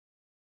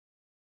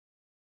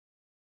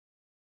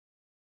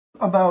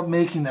about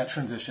making that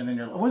transition in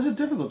your? Was it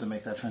difficult to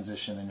make that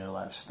transition in your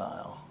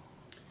lifestyle?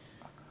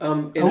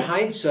 In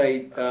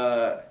hindsight,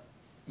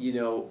 you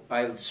know,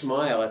 I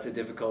smile at the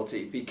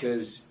difficulty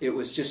because it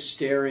was just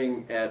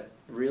staring at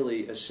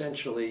really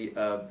essentially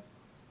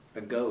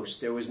a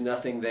ghost. There was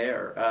nothing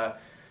there,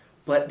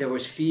 but there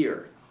was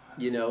fear,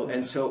 you know,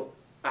 and so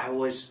I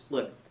was,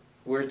 look,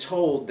 we're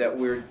told that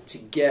we're to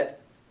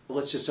get,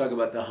 let's just talk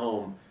about the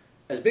home,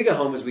 as big a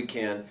home as we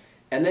can,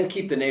 and then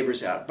keep the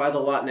neighbors out. Buy the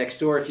lot next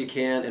door if you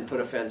can and put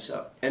a fence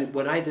up. And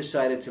when I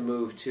decided to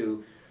move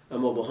to a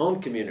mobile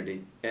home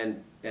community,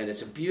 and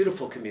it's a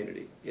beautiful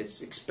community,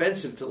 it's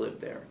expensive to live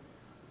there,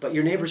 but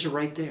your neighbors are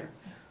right there.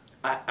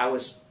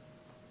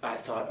 I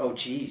thought, oh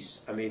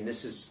geez, I mean,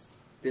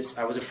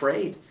 I was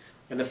afraid.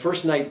 And the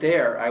first night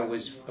there, I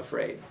was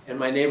afraid. And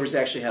my neighbors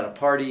actually had a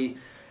party,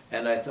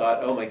 and I thought,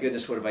 oh my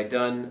goodness, what have I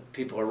done?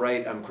 People are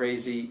right, I'm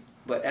crazy.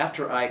 But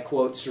after I,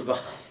 quote,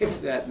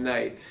 survived that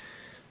night,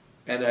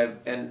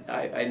 and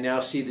I now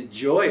see the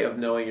joy of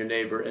knowing your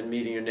neighbor and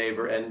meeting your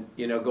neighbor and,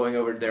 you know, going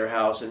over to their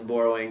house and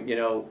borrowing, you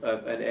know,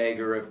 an egg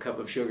or a cup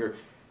of sugar.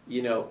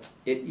 You know,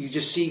 you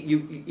just see,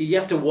 you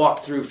have to walk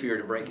through fear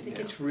to break. I think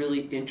it's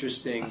really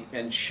interesting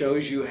and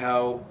shows you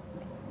how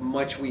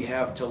much we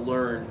have to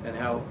learn and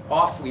how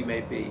off we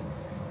may be,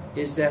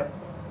 is that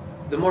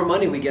the more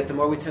money we get, the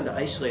more we tend to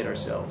isolate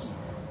ourselves.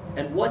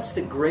 And what's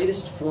the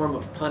greatest form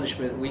of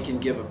punishment we can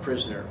give a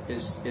prisoner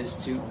is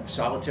to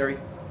solitary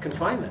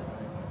confinement.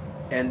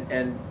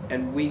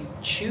 And we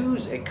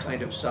choose a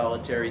kind of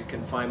solitary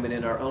confinement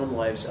in our own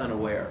lives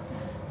unaware,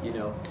 you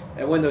know.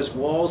 And when those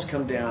walls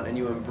come down and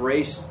you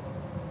embrace,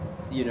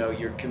 you know,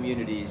 your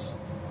communities,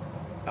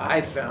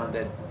 I found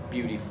that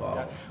beauty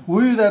follows.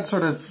 Were you that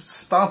sort of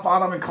stomp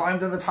bottom and climb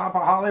to the top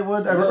of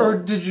Hollywood? No. Or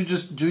did you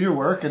just do your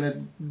work and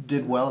it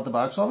did well at the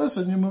box office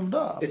and you moved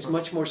up? It's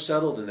much more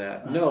subtle than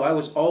that. No, I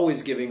was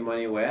always giving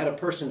money away. I had a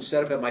person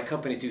set up at my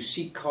company to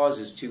seek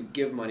causes to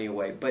give money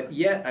away. But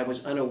yet I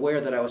was unaware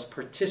that I was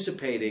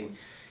participating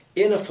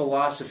in a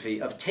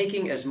philosophy of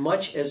taking as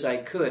much as I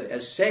could,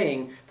 as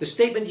saying, the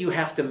statement you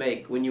have to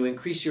make when you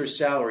increase your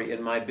salary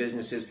in my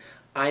business is,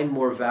 I'm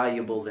more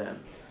valuable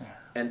than.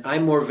 And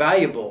I'm more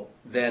valuable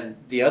than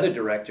the other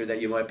director that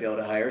you might be able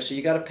to hire, so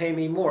you got to pay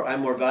me more.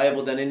 I'm more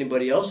valuable than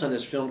anybody else on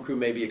this film crew,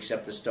 maybe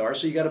except the star,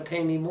 so you got to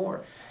pay me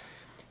more.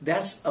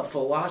 That's a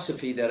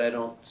philosophy that I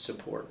don't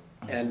support.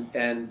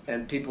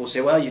 And people will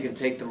say, well, you can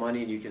take the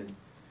money and you can,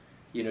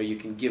 you know, you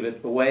can give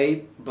it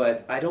away,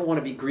 but I don't want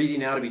to be greedy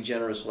now to be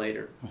generous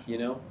later, you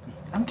know?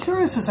 I'm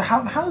curious as to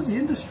how does the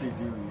industry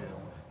view you?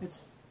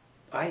 It's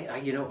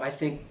you know, I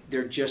think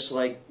they're just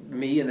like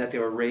me in that they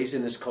were raised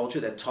in this culture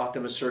that taught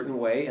them a certain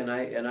way, and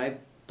I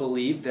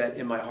believe that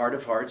in my heart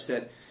of hearts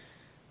that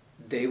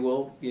they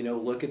will, you know,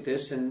 look at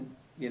this and,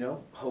 you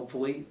know,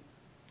 hopefully,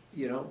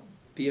 you know,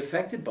 be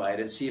affected by it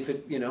and see if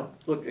it, you know,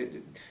 look,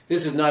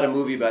 this is not a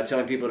movie about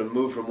telling people to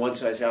move from one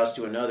size house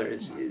to another.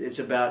 It's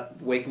about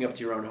waking up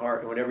to your own heart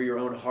and whatever your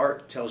own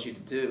heart tells you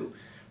to do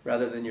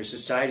rather than your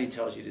society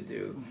tells you to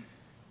do,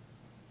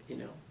 you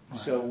know.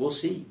 So we'll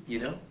see, you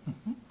know.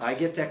 I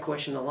get that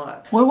question a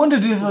lot. Well, I wonder,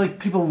 do you feel like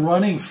people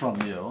running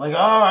from you? Like,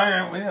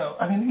 oh,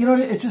 I mean, you know,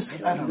 it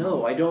just, I don't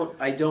know. I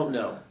don't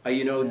know.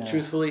 You know,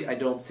 truthfully, I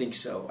don't think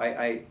so.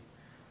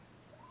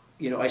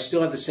 You know, I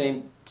still have the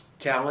same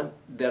talent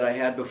that I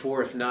had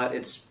before. If not,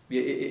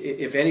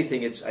 if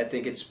anything, I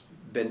think it's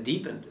been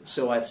deepened.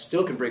 So I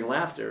still can bring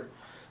laughter,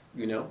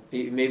 you know,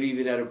 maybe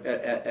even at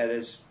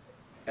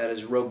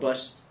as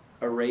robust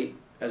a rate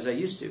as I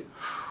used to.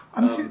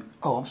 I'm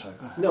sorry.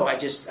 Go ahead. No, I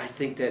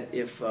think that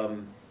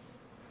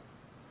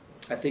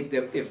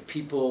if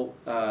people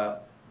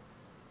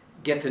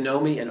get to know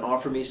me and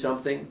offer me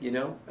something, you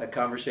know, a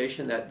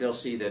conversation, that they'll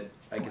see that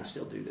I can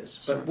still do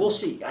this. But we'll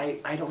see.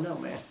 I don't know,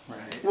 man.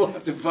 Right. We'll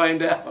have to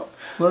find out.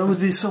 Well, it would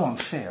be so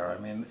unfair.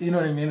 I mean, you know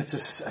what I mean? It's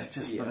just,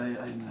 Yeah. but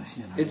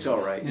you know. It's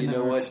all right. You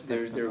know what?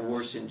 There are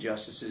worse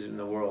injustices in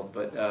the world,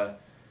 but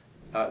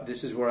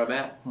this is where I'm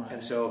at. Right.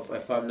 And so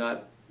if I'm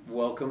not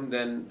welcome,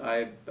 then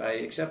I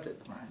accept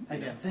it. Right.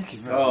 Again, thank you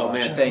very much. Oh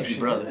man, thank you,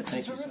 brother.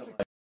 Thank you so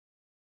much.